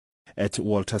at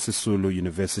Walter Sisulu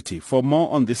University. For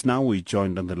more on this now, we're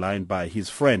joined on the line by his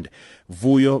friend,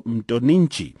 Vuyo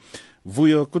Mtonintshi.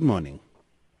 Vuyo, good morning.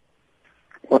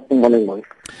 Good morning.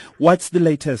 What's the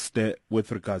latest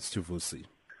with regards to Vusi?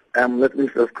 Let me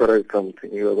just correct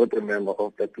something. You are not a member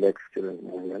of the Black Student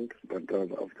Movement, but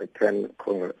of the 10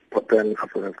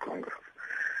 African Congress.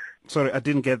 Sorry, I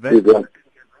didn't get that.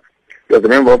 You're a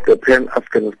member of the 10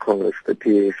 African Congress, the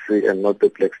PAC, and not the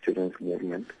Black Students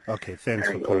Movement. Okay, thanks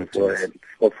for correcting us.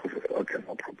 Okay,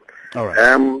 no problem. All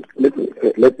right.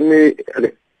 Let me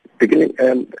beginning.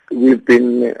 We've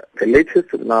been the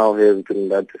latest now has been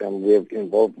that we have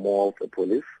involved more of the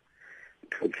police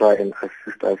to try and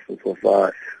assist us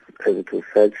insofar as to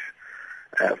search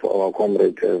for our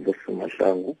comrade Vusi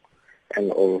Mahlangu,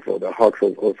 and also the Hawks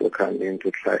has also come in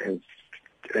to try and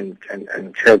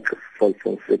check for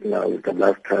some signals the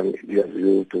last time it was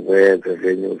used, where the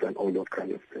venues and all those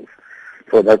kind of things.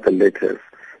 So that's the latest.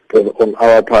 But on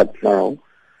our part now,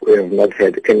 we have not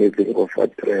had anything of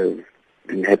what has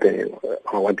been happening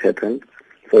or what happened.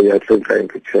 So we are still trying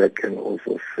to check and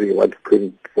also see what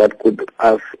could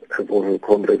us as also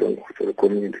comrades and also the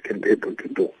community can be able to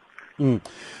do.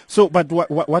 So, but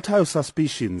what are your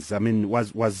suspicions? I mean,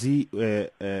 was he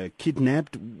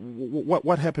kidnapped?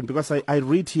 What happened? Because I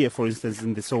read here, for instance,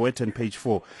 in the Sowetan page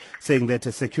 4, saying that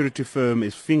a security firm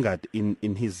is fingered in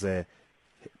his, in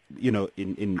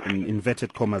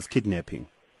inverted commas, kidnapping.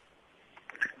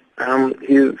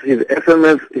 His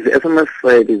SMS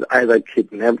said he's either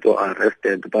kidnapped or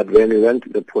arrested, but when he went to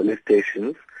the police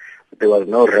stations, there was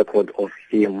no record of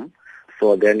him.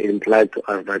 So then it implied to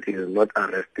us that he is not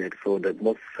arrested. So the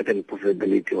most certain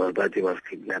possibility was that he was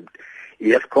kidnapped.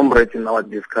 Yes, comrades in our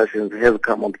discussions have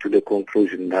come up to the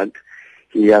conclusion that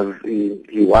he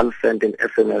once sent an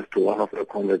SMS to one of the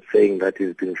comrades saying that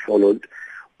he's been followed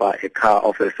by a car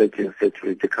of a certain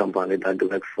security company that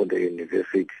works for the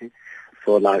university.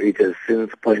 So now it has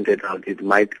since pointed out it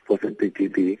might possibly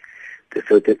be the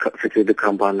security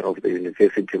company of the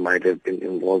university might have been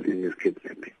involved in his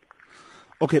kidnapping.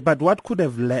 Okay, but what could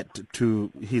have led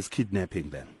to his kidnapping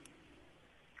then?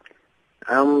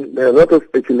 There's a lot of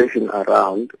speculation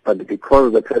around, but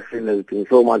because the person has been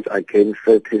so much against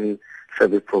certain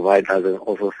service providers and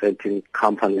also certain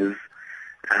companies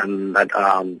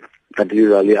that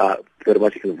usually are very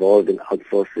much involved in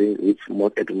outsourcing, which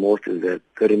at most is a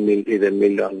 $1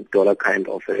 million kind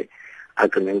of a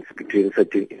agreement between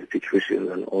certain institutions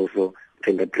and also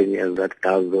entrepreneurs that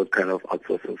does those kind of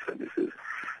outsourcing services.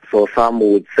 So some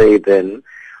would say then,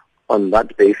 on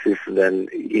that basis, then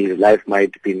his life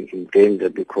might be in danger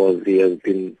because he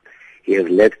has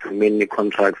led to many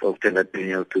contracts of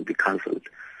entrepreneurs to be cancelled.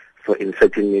 So in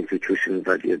certain institutions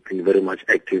that he has been very much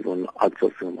active on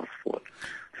outsourcing must fall.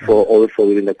 So also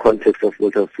within the context of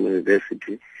Walter Sisulu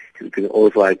University, he's been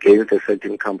also against a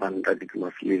certain company that it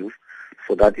must leave.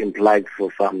 So that implied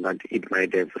for some that it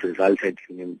might have resulted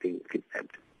in him being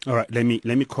kidnapped. All right, let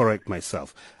me correct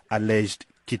myself. Alleged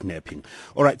kidnapping.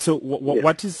 All right, so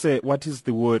what is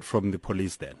the word from the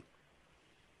police then?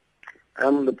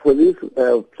 The police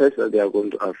pledged that they are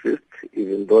going to assist,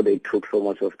 even though they took so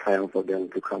much of time for them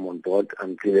to come on board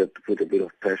and to put a bit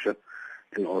of pressure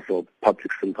and also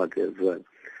public sympathy as well.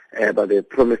 But they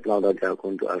promised now that they are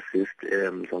going to assist.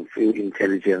 Some few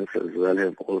intelligence as well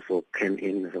have also came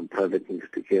in, some private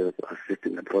investigators to assist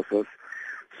in the process.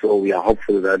 So we are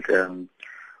hopeful that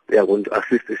we are going to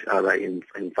assist each other in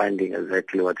finding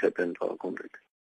exactly what happened to our comrade.